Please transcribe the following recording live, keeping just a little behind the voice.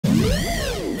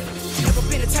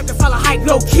type to follow hype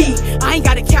low key. I ain't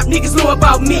got a cap, niggas know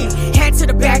about me. Hat to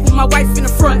the back with my wife in the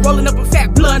front, rolling up a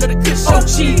fat blunt of the kush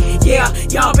OG. Yeah,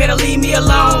 y'all better leave me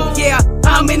alone. Yeah,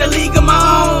 I'm in a league of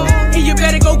my own. And you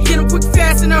better go get them quick,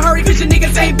 fast, in a hurry, cause your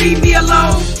niggas ain't beat me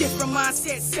alone. Different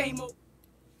mindset, same old.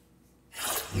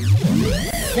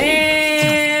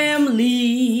 Family,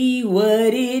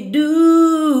 what it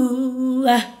do?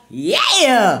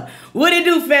 Yeah! What it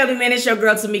do, family, man? It's your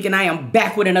girl Tamika, and I am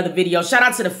back with another video. Shout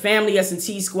out to the family,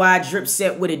 S&T squad, Drip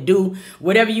Set, what it do?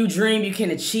 Whatever you dream, you can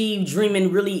achieve.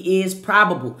 Dreaming really is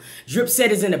probable. Drip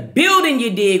Set is in the building,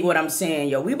 you dig what I'm saying?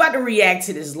 Yo, we about to react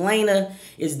to this. Laina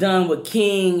is done with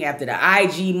King after the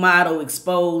IG model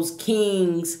exposed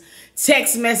King's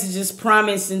text messages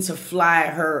promising to fly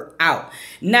her out.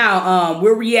 Now,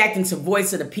 we're reacting to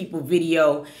Voice of the People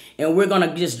video, and we're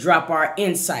gonna just drop our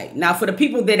insight. Now, for the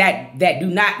people that do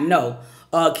not know,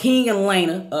 King and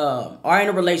Laina are in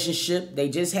a relationship. They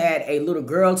just had a little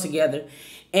girl together,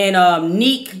 and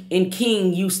Neek and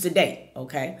King used to date.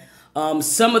 Okay,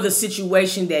 some of the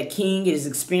situation that King is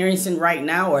experiencing right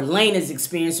now, or Laina is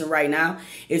experiencing right now,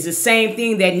 is the same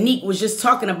thing that Neek was just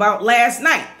talking about last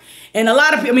night. And a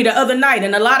lot of people, the other night,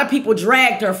 and a lot of people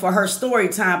dragged her for her story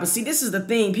time. But see, this is the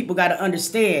thing people got to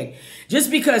understand.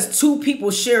 Just because two people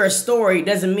share a story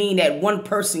doesn't mean that one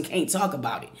person can't talk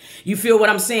about it. You feel what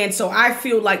I'm saying? So I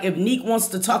feel like if Neek wants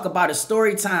to talk about a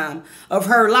story time of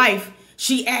her life,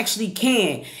 she actually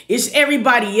can. It's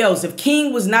everybody else. If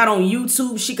King was not on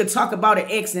YouTube, she could talk about her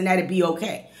ex and that'd be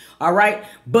okay. All right.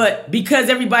 But because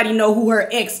everybody know who her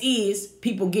ex is,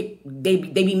 people they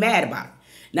be mad about it.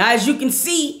 Now, as you can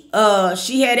see,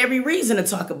 she had every reason to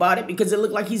talk about it because it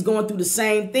looked like he's going through the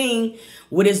same thing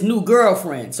with his new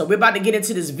girlfriend. So we're about to get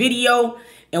into this video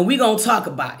and we're going to talk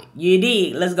about it. You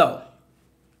dig? Let's go.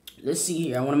 Let's see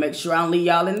here. I want to make sure I don't leave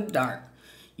y'all in the dark.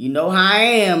 You know how I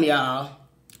am, y'all.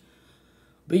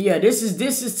 But yeah, this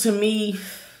is to me,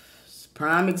 it's a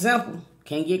prime example.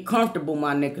 Can't get comfortable,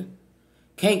 my nigga.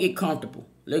 Can't get comfortable.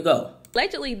 Let's go.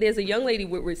 Allegedly, there's a young lady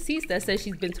with receipts that says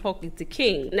she's been talking to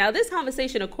King. Now, this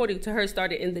conversation, according to her,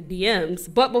 started in the DMs.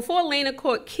 But before Laina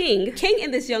caught King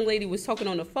and this young lady was talking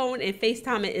on the phone and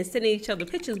FaceTiming and sending each other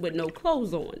pictures with no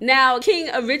clothes on. Now, King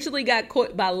originally got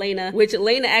caught by Laina, which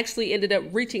Laina actually ended up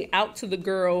reaching out to the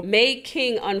girl, made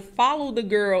King unfollow the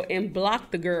girl and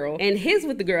block the girl. And here's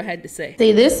what the girl had to say.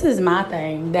 See, this is my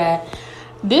thing, that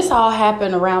this all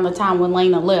happened around the time when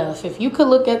Laina left. If you could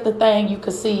look at the thing, you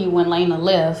could see when Laina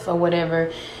left or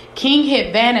whatever. King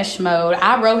hit vanish mode.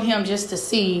 I wrote him just to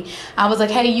see. I was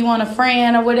like, hey, you want a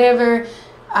friend or whatever?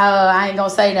 I ain't gonna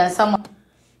say that. Someone.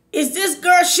 Is this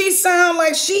girl, she sound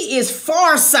like she is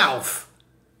far south.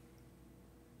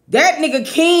 That nigga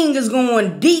King is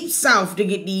going deep south to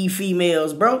get these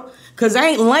females, bro. Cause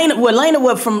ain't Laina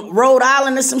was from Rhode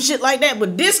Island or some shit like that.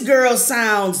 But this girl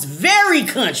sounds very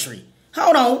country.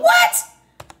 Hold on, what?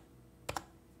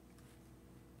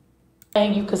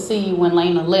 And you could see when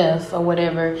Laina left or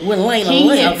whatever. When Laina King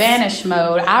left. hit vanish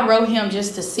mode. I wrote him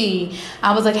just to see.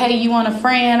 I was like, hey, you want a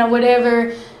friend or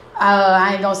whatever?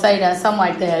 I ain't gonna say that, something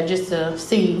like that, just to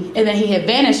see. And then he hit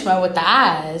vanish mode with the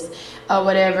eyes or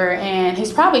whatever. And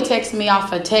he's probably texting me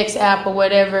off a text app or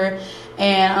whatever.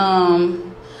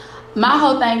 And my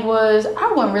whole thing was,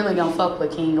 I wasn't really gonna fuck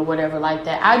with King or whatever like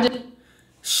that. I just...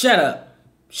 Shut up.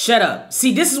 Shut up.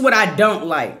 See, this is what I don't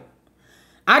like.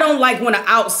 I don't like when an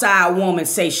outside woman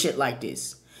say shit like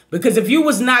this. Because if you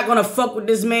was not going to fuck with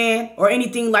this man or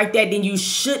anything like that, then you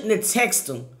shouldn't have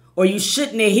texted him or you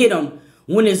shouldn't have hit him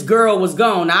when this girl was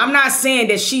gone. Now, I'm not saying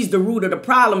that she's the root of the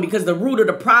problem because the root of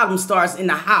the problem starts in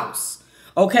the house.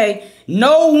 Okay?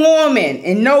 No woman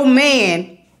and no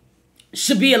man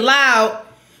should be allowed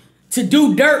to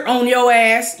do dirt on your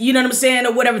ass, you know what I'm saying,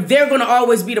 or whatever. They're going to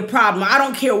always be the problem. I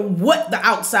don't care what the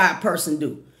outside person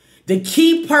do. The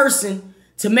key person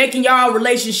to making y'all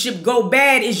relationship go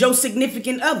bad is your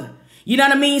significant other. You know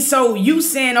what I mean? So you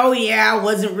saying, oh yeah, I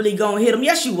wasn't really going to hit him.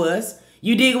 Yes, you was.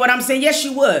 You dig what I'm saying? Yes,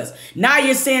 you was. Now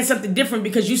you're saying something different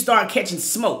because you start catching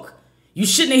smoke. You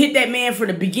shouldn't have hit that man from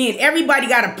the beginning. Everybody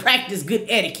got to practice good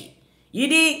etiquette. You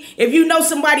dig? If you know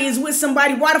somebody is with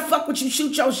somebody, why the fuck would you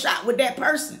shoot your shot with that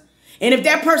person? And if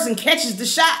that person catches the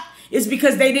shot, it's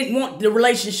because they didn't want the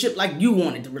relationship like you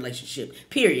wanted the relationship.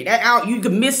 Period. You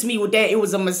could miss me with that. It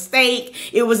was a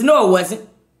mistake. No, it wasn't.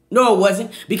 No, it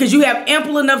wasn't. Because you have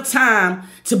ample enough time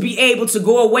to be able to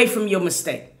go away from your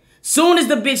mistake. Soon as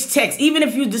the bitch texts, even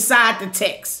if you decide to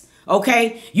text,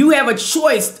 okay, you have a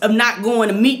choice of not going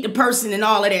to meet the person and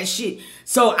all of that shit.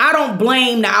 So I don't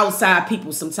blame the outside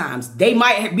people sometimes. They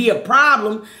might be a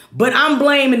problem, but I'm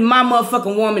blaming my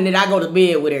motherfucking woman that I go to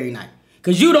bed with every night.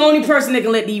 Because you the only person that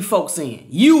can let these folks in.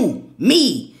 You,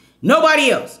 me,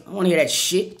 Nobody else. I don't want to hear that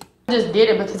shit. I just did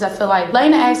it because I feel like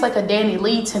Laina acts like a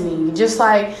Danneelaw to me. Just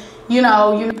like, you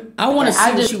know. I want to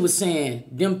see what she was saying.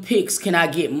 Them pics, can I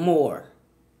get more?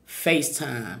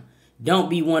 FaceTime. Don't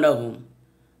be one of them.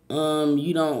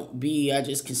 You don't be, I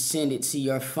just can send it to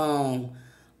your phone.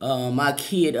 My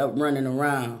kid up running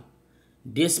around.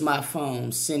 This my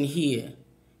phone, send here.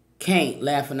 Can't,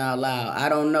 laughing out loud. I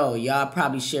don't know. Y'all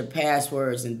probably share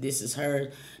passwords and this is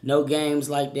hers. No games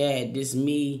like that. This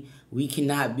me. We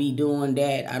cannot be doing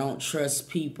that. I don't trust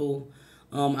people.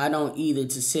 I don't either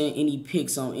to send any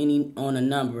pics on a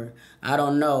number. I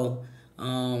don't know.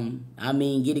 I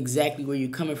mean, get exactly where you're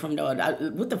coming from though.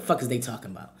 What the fuck is they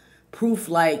talking about? Proof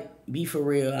like, be for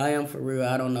real. I am for real.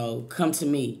 I don't know. Come to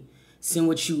me. Send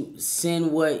what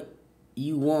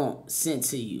you want sent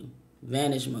to you.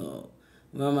 Vanish mode.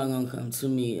 Where am I gonna come to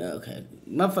me? Okay.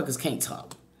 Motherfuckers can't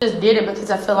talk. Just did it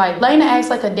because I feel like Laina acts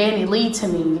like a Danneelaw to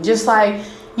me. Just like,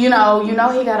 you know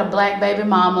he got a black baby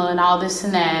mama and all this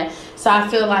and that. So I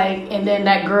feel like, and then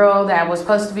that girl that was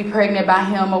supposed to be pregnant by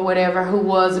him or whatever, who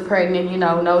was pregnant,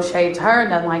 no shade to her,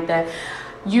 nothing like that.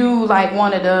 You like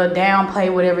wanted to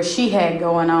downplay whatever she had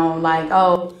going on. Like,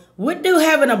 oh. What do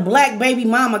having a black baby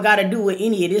mama got to do with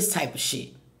any of this type of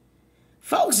shit?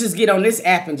 Folks just get on this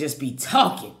app and just be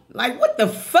talking. Like, what the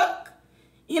fuck?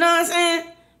 You know what I'm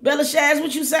saying? Bella Shaz,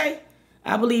 what you say?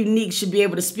 I believe Neek should be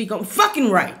able to speak on fucking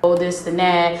right. Oh, this and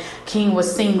that. King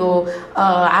was single.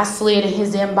 I slid in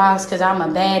his inbox because I'm a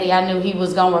baddie. I knew he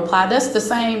was going to reply. That's the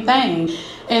same thing.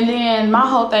 And then my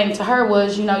whole thing to her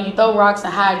was, you throw rocks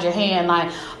and hide your hand.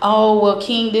 Like, oh, well,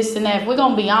 King, this and that. If we're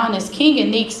going to be honest, King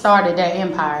and Neek started that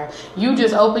empire. You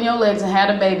just open your legs and had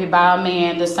a baby by a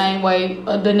man the same way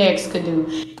the next could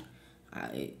do.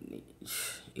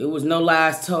 It was no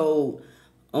lies told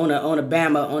on a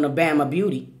Bama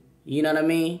Beauty. You know what I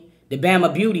mean? The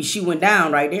Bama Beauty, she went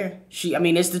down right there.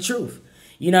 It's the truth.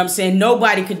 You know what I'm saying?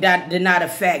 Nobody could deny the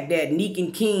fact that Neek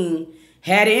and King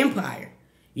had an empire.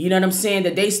 You know what I'm saying?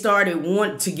 That they started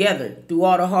one together through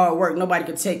all the hard work. Nobody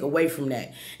could take away from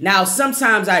that. Now,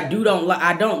 sometimes I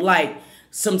don't like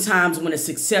sometimes when a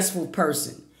successful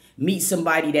person meets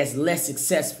somebody that's less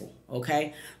successful.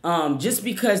 Okay? Just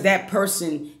because that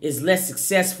person is less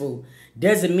successful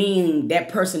doesn't mean that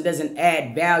person doesn't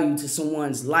add value to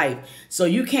someone's life. So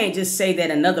you can't just say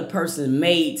that another person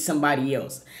made somebody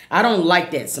else. I don't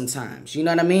like that sometimes. You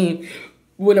know what I mean?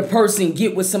 When a person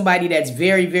get with somebody that's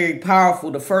very, very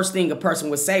powerful, the first thing a person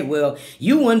would say, well,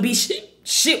 you wouldn't be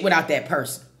shit without that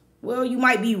person. Well, you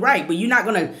might be right, but you're not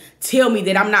going to tell me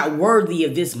that I'm not worthy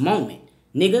of this moment.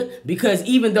 Nigga, because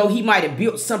even though he might have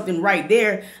built something right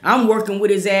there, I'm working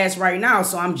with his ass right now,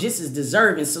 so I'm just as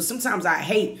deserving. So sometimes I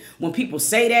hate when people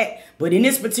say that, but in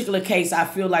this particular case, I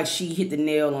feel like she hit the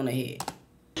nail on the head.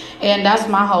 And that's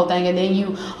my whole thing. And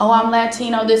then I'm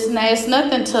Latino, this and that. It's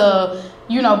nothing to,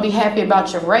 be happy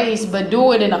about your race, but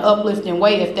do it in an uplifting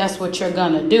way if that's what you're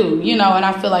gonna do, and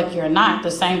I feel like you're not.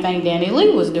 The same thing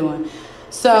Danneelaw was doing.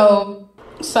 So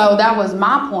that was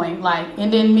my point.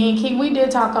 And then me and King, we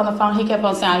did talk on the phone. He kept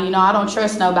on saying, I don't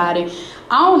trust nobody.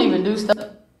 I don't even do stuff.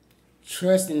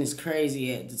 Trusting is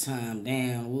crazy at the time.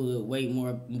 Damn, we'll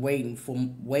waiting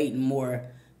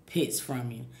more pits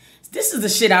from you. This is the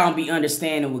shit I don't be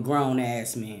understanding with grown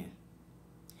ass men.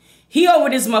 He over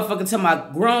this motherfucker talking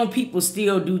about grown people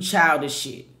still do childish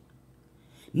shit.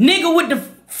 Nigga, what the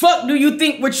fuck do you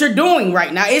think what you're doing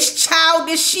right now? It's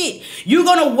childish shit. You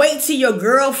gonna wait till your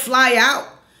girl fly out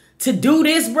to do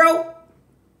this, bro?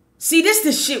 See, this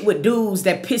the shit with dudes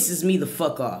that pisses me the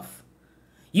fuck off.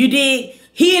 You dig?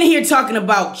 He in here talking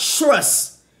about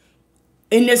trust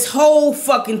in this whole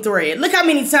fucking thread. Look how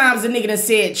many times the nigga done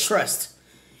said trust.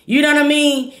 You know what I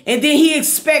mean? And then he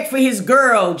expect for his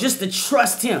girl just to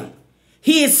trust him.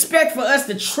 He expect for us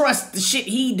to trust the shit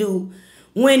he do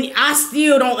when I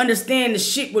still don't understand the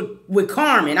shit with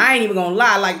Carmen. I ain't even gonna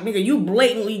lie. Like, nigga, you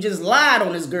blatantly just lied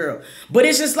on this girl. But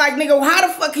it's just like, nigga, how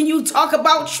the fuck can you talk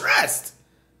about trust?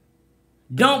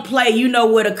 Don't play, you know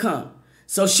where to come.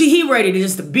 So he ready to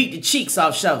just to beat the cheeks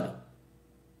off shoulder.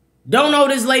 Don't know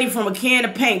this lady from a can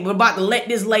of paint, but about to let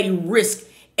this lady risk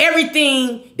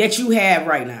everything that you have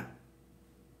right now.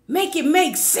 Make it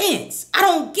make sense. I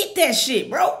don't get that shit,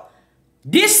 bro.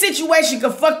 This situation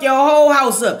could fuck your whole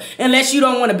house up unless you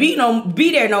don't want to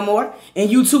be there no more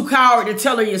and you too coward to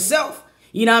tell her yourself.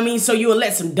 You know what I mean? So you'll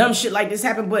let some dumb shit like this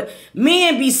happen. But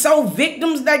men be so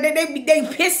victims that they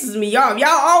pisses me off. Y'all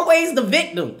always the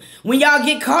victim when y'all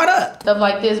get caught up. Stuff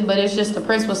like this, but it's just the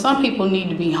principle. Some people need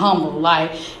to be humble.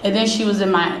 Like, and then she was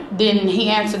then he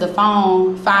answered the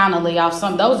phone finally off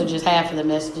some, those are just half of the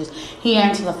messages. He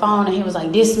answered the phone and he was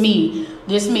like, this me.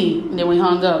 And then we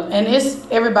hung up. And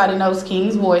everybody knows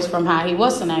King's voice from how he,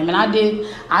 what's the name? And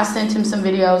I sent him some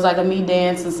videos like of me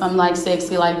dancing, something like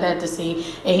sexy like that to see.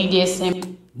 And he did send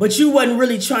me. But you wasn't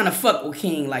really trying to fuck with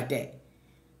King like that.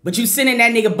 But you sending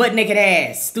that nigga butt naked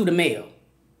ass through the mail.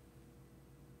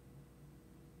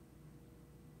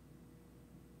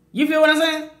 You feel what I'm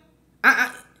saying?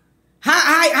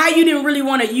 How you didn't really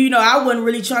want to, I wasn't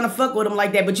really trying to fuck with him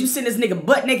like that, but you send this nigga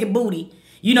butt naked booty,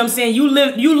 you know what I'm saying? You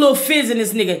little fizzing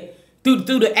this nigga through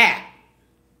the app.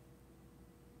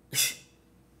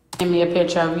 Send me a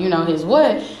picture of, his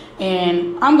what,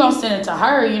 and I'm gonna send it to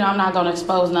her, I'm not gonna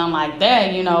expose nothing like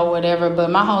that, whatever,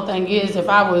 but my whole thing is, if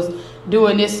I was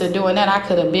doing this or doing that, I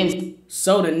could have been.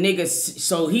 So the nigga,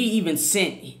 so he even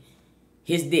sent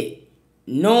his dick,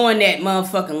 knowing that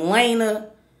motherfucking Laina,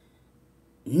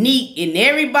 Neat, and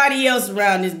everybody else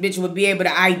around this bitch would be able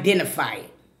to identify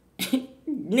it.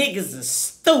 Niggas are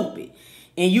stupid.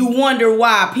 And you wonder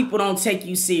why people don't take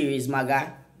you serious, my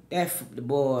guy. That's the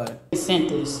boy. Sent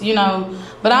this,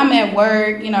 but I'm at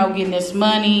work, getting this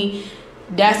money.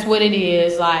 That's what it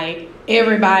is. Like,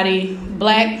 everybody,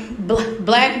 black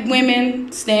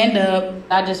women stand up.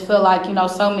 I just feel like,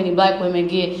 so many black women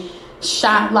get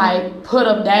shot, like put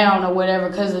up down or whatever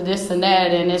because of this and that,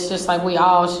 and it's just like we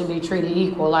all should be treated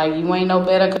equal. Like, you ain't no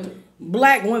better.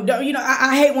 Black women,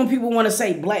 I hate when people want to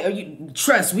say black.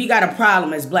 Trust, we got a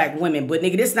problem as black women, but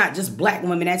nigga, this not just black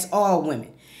women. That's all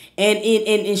women.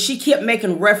 And she kept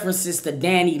making references to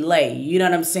Danneelaw. You know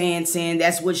what I'm saying? Saying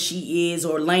that's what she is,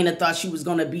 or Laina thought she was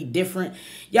gonna be different.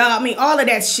 Y'all, all of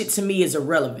that shit to me is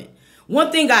irrelevant.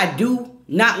 One thing I do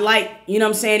not like, you know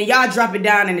what I'm saying? And y'all drop it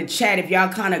down in the chat if y'all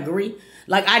kind of agree.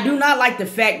 Like, I do not like the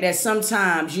fact that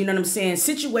sometimes, you know what I'm saying,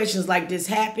 situations like this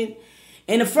happen,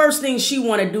 and the first thing she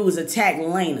want to do is attack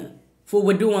Laina for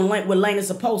what Laina's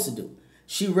supposed to do.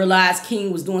 She realized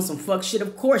King was doing some fuck shit.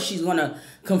 Of course she's going to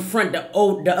confront the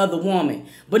other woman.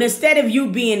 But instead of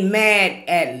you being mad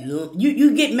at,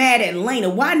 you get mad at Laina,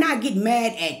 why not get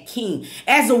mad at King?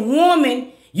 As a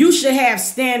woman, you should have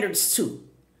standards too.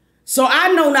 So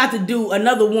I know not to do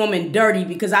another woman dirty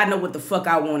because I know what the fuck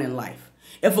I want in life.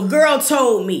 If a girl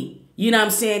told me, you know what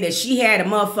I'm saying, that she had a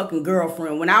motherfucking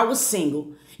girlfriend when I was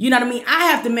single, you know what I mean? I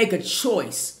have to make a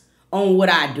choice on what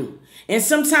I do. And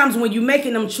sometimes when you're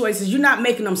making them choices, you're not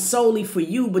making them solely for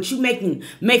you, but you're making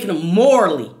them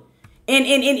morally.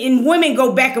 And women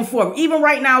go back and forth. Even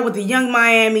right now with the Young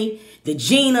Miami, the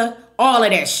Gina, all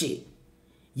of that shit.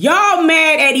 Y'all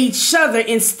mad at each other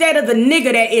instead of the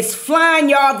nigga that is flying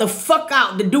y'all the fuck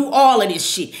out to do all of this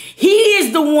shit. He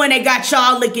is the one that got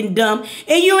y'all looking dumb,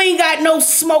 and you ain't got no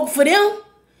smoke for them.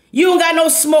 You don't got no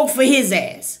smoke for his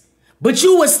ass. But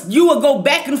you would go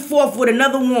back and forth with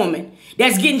another woman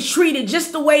that's getting treated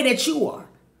just the way that you are.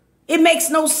 It makes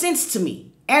no sense to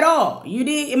me at all. You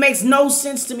dig? It makes no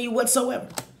sense to me whatsoever.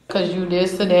 Because you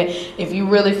this or that. If you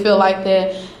really feel like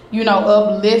that,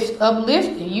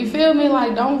 uplifting. You feel me?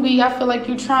 Like, don't be, I feel like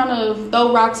you trying to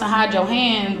throw rocks and hide your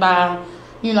hand by,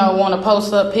 want to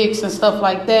post up pics and stuff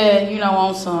like that,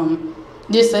 on some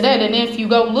this or that. And then if you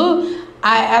go look,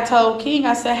 I told King,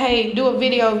 I said, hey, do a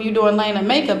video of you doing Laina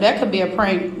makeup. That could be a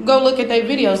prank. Go look at their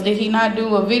videos. Did he not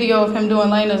do a video of him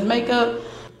doing Laina's makeup?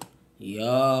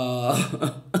 Yo.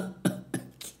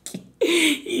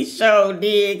 He sure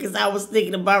did, because I was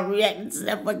thinking about reacting to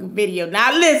that fucking video.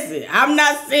 Now listen, I'm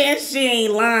not saying she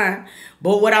ain't lying,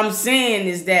 but what I'm saying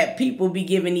is that people be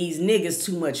giving these niggas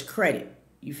too much credit.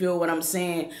 You feel what I'm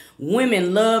saying?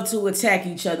 Women love to attack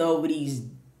each other over these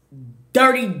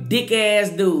dirty dick ass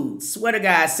dudes. Swear to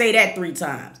God, say that 3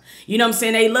 times. You know what I'm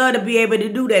saying? They love to be able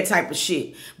to do that type of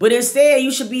shit. But instead,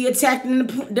 you should be attacking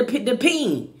the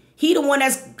peen. He the one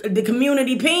that's the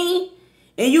community peen.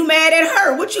 And you mad at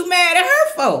her. What you mad at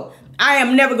her for? I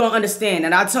am never going to understand.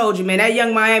 And I told you, man, that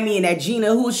Young Miami and that Gina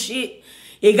who shit,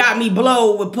 it got me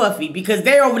blowed with Puffy. Because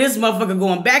they over this motherfucker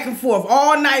going back and forth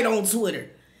all night on Twitter.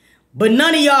 But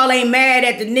none of y'all ain't mad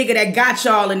at the nigga that got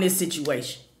y'all in this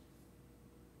situation.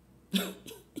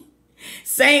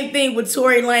 Same thing with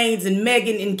Tory Lanez and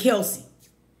Megan and Kelsey.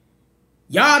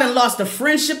 Y'all done lost a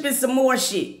friendship and some more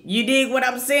shit. You dig what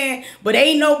I'm saying? But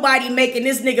ain't nobody making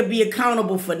this nigga be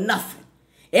accountable for nothing.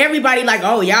 Everybody like,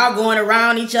 oh, y'all going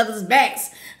around each other's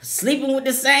backs, sleeping with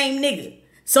the same nigga.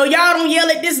 So y'all don't yell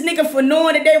at this nigga for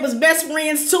knowing that they was best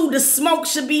friends too. The smoke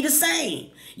should be the same.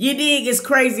 You dig? It's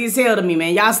crazy as hell to me,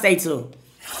 man. Y'all stay tuned.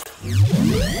 you.